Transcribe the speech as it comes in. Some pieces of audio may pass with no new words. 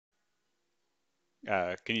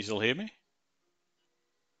Can you still hear me?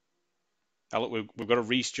 Oh, look, we've got a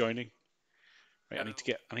Reece joining. Right, I need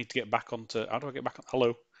to get back onto. How do I get back on?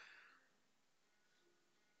 Hello.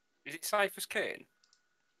 Is it Cypher's Kane?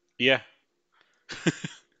 Yeah.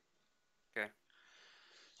 Okay.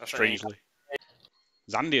 Strangely.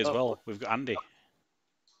 There's Andy as well. We've got Andy.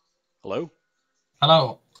 Hello.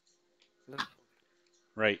 Hello.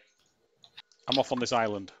 Right. I'm off on this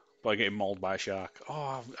island, but I'm getting mauled by a shark.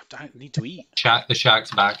 Oh, I need to eat. The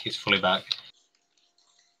shark's back. He's fully back.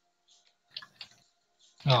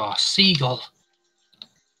 Oh, seagull.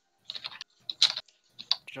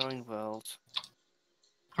 Join world.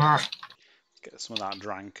 Arrgh. Get some of that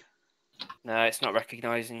drank. No, it's not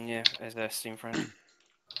recognising you as a Steam friend.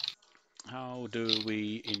 How do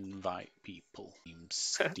we invite people?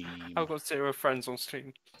 Steam. I've got 0 friends on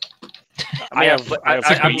Steam. I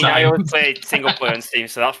I always play single player on Steam,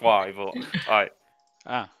 so that's why. But right.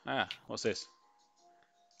 What's this?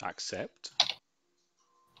 Accept.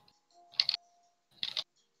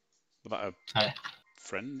 Was that a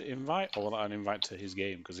friend invite, or was that an invite to his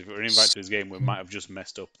game? Because if it were an invite to his game, we might have just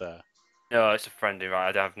messed up there. No, it's a friend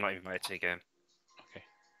invite. I've not even made it to the game. Okay.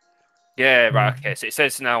 Yeah, right. Okay, so it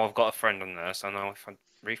says now I've got a friend on there. So now if I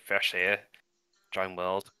refresh here, join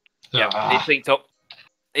world. Yeah, it's linked up.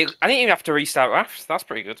 I didn't even have to restart Raft. That's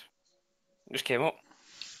pretty good. It just came up.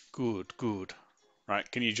 Good. Right,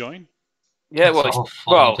 can you join? Yeah, well,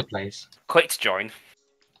 into place. Click to join.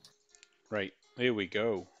 Right, here we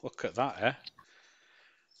go. Look at that, eh?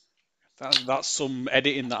 That's some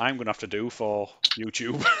editing that I'm going to have to do for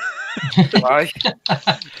YouTube. Why?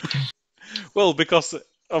 Well, because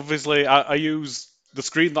obviously I use the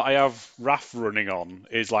screen that I have Raft running on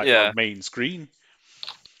is like my main screen.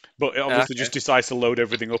 But it obviously just decides to load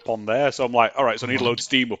everything up on there. So I'm like, all right, so I need to load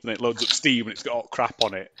Steam up, and it loads up Steam, and it's got all crap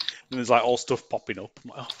on it. And there's like all stuff popping up.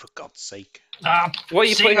 I'm like, oh, for God's sake. What are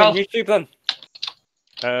you putting on YouTube then?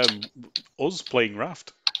 Us playing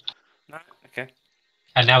Raft. Okay.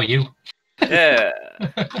 And now you. Yeah.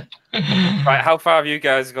 Right, how far have you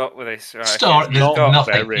guys got with this? Right, There's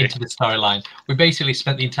nothing into the storyline. We basically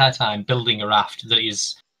spent the entire time building a raft that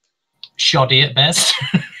is shoddy at best.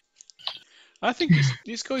 I think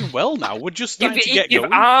it's going well now. We're just starting to get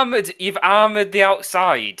going. You've armoured the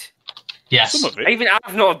outside. Yes. Some of it. Even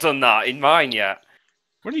I've not done that in mine yet.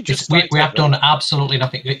 We have done absolutely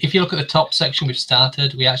nothing. If you look at the top section we've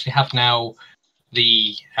started, we actually have now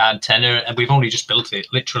the antenna, and we've only just built it,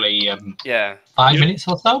 literally 5 minutes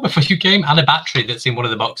or so before you came, and a battery that's in one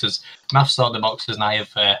of the boxes. Maff sorted the boxes, and I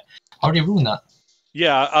have already ruined that.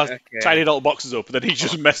 Yeah, I tidied all the boxes up, and then he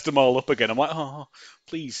just messed them all up again. I'm like, oh,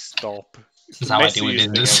 please stop. This is how I do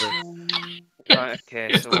business. Right, okay,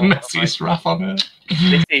 it's the messiest Raft on earth.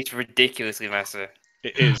 This is ridiculously messy.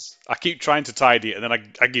 It is. I keep trying to tidy it, and then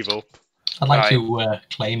I give up. I'd like to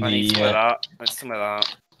claim the some of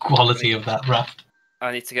that quality of that Raft.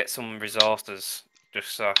 I need to get some resources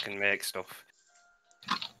just so I can make stuff.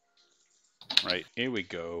 Right, here we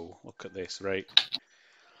go. Look at this, right.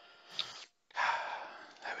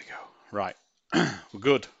 There we go. Right. We're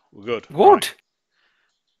good. Wood? Right.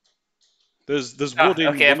 There's wood in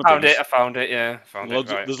okay, one of these. I found it, yeah.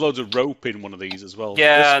 There's loads of rope in one of these as well.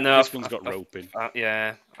 Yeah, this one's got rope in.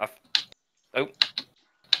 Yeah. Oh.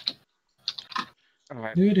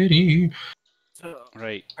 Alright.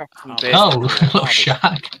 Right. Oh, little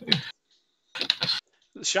shark.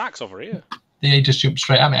 The shark's over here. Yeah, he just jumped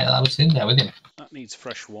straight at me. I was in there with him. That needs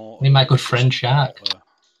fresh water. Me, my good friend Shark.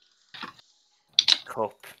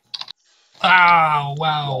 Cup. Oh,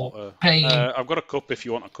 wow. Pain. I've got a cup if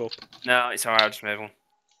you want a cup. No, it's alright, I'll just move on.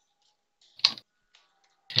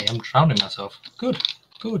 Okay, I'm drowning myself. Good.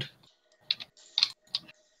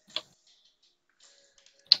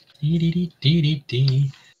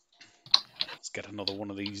 Let's get another one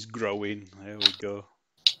of these growing. There we go.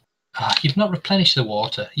 You've not replenished the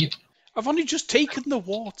water. I've only just taken the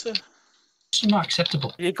water. It's not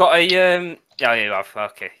acceptable. You've got a yeah, you have.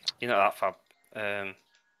 Okay, you're not that fab.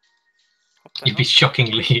 You'd be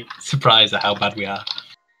shockingly surprised at how bad we are.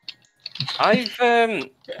 I've for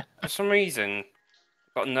some reason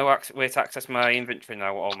got no way to access my inventory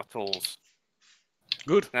now with all my tools.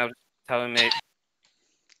 Good. Now just telling me.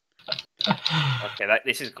 Okay,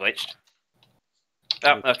 this is glitched.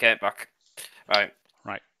 Oh, okay, back. Right.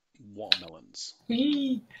 Watermelons.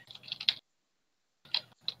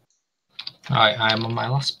 Alright, I'm on my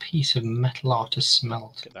last piece of metal ore to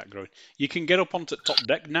smelt. Get that growing. You can get up onto top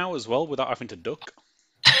deck now as well without having to duck.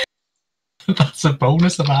 That's a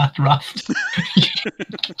bonus of our Raft.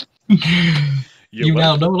 You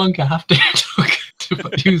now no longer have to duck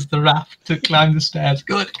to use the Raft to climb the stairs.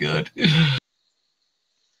 Good.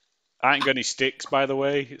 I ain't got any sticks, by the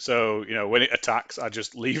way, so when it attacks, I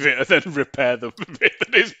just leave it and then repair the bit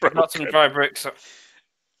that is broken. Got some dry bricks.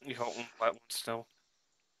 You got one still.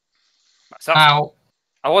 Ow.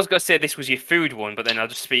 I was gonna say this was your food one, but then I'll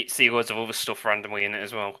just see loads of other stuff randomly in it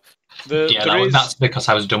as well. That's because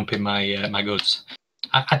I was dumping my goods.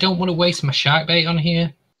 I don't want to waste my shark bait on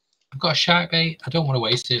here. I've got a shark bait. I don't want to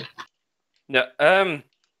waste it. No. To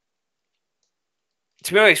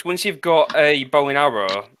be honest, once you've got a bow and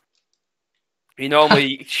arrow, you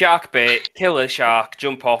normally shark bait, kill a shark,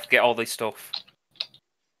 jump off, get all this stuff.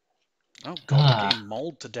 Oh god, I'm getting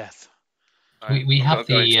mauled to death. We have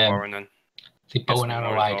the bow and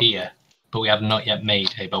arrow idea, but we have not yet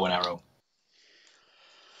made a bow and arrow.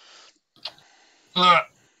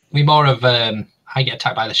 We more of I get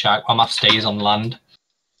attacked by the shark while Maff stays on land.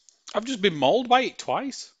 I've just been mauled by it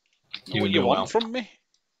twice. What you want from me?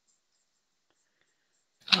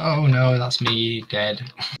 Oh no, that's me dead.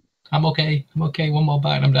 I'm okay. I'm okay. One more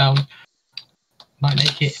bite and I'm down. Might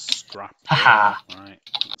make it. Scrap. Haha. Right.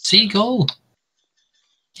 Seagull.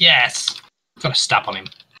 Yes. Got a stab on him.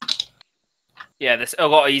 Yeah, that's a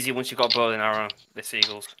lot easier once you've got a bow and arrow. The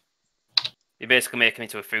seagulls. You basically make them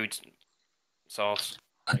into a food source.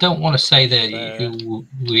 I don't want to say that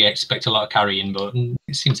we expect a lot of carrying, but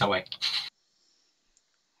it seems that way.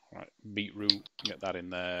 Right, beetroot, get that in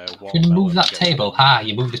there. Can you move that table?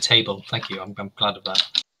 You moved the table. Thank you. I'm glad of that.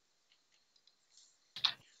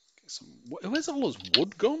 Where's all this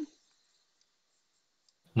wood gone?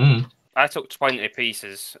 I took 20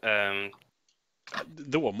 pieces.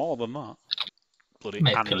 There were more than that. Bloody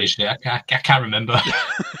I can't remember.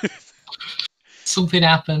 Something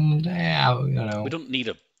happened. We don't need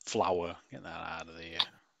a flower. Get that out of there.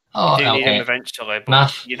 Oh, you do need them eventually, but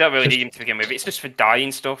Maff, you don't really need them to begin with. It's just for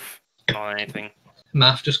dyeing stuff, not anything.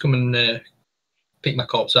 Maff, just come and pick my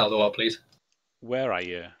corpse out of the water, please. Where are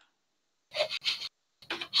you?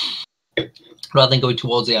 Rather than going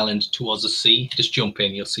towards the island, towards the sea, just jump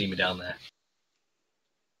in. You'll see me down there.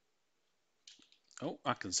 Oh,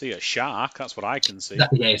 I can see a shark. That's what I can see.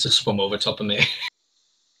 Yeah, it's a swum over top of me.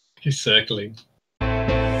 He's circling.